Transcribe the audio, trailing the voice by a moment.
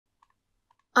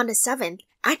On the 7th,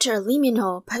 actor Lee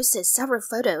Min-ho posted several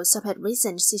photos of his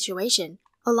recent situation,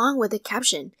 along with the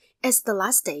caption, "It's the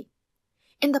last day."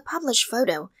 In the published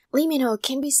photo, Lee Min-ho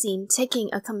can be seen taking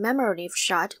a commemorative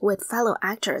shot with fellow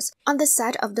actors on the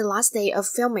set of the last day of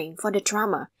filming for the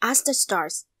drama As the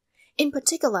Stars. In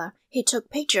particular, he took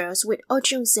pictures with Oh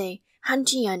Jung-se, Han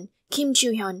Ji-yeon, Kim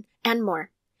Joo-hyun, and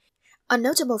more. A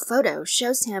notable photo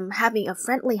shows him having a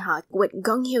friendly hug with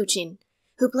Gong Hyo Jin,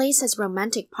 who plays his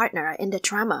romantic partner in the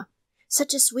drama.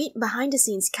 Such a sweet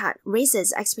behind-the-scenes cut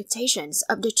raises expectations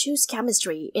of the two's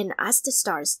chemistry in As the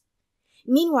Stars.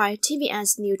 Meanwhile,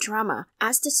 TVN's new drama,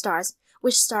 As the Stars,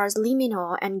 which stars Lee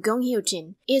Min-ho and Gong Hyo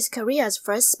Jin, is Korea's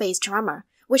first space drama,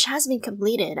 which has been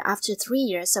completed after 3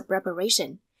 years of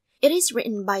preparation. It is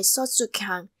written by So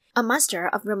Soo-kyung, a master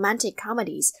of romantic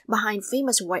comedies behind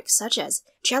famous works such as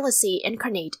Jealousy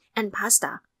Incarnate and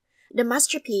Pasta. The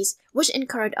masterpiece, which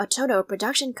incurred a total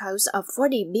production cost of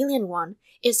 40 billion won,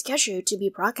 is scheduled to be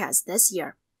broadcast this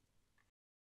year.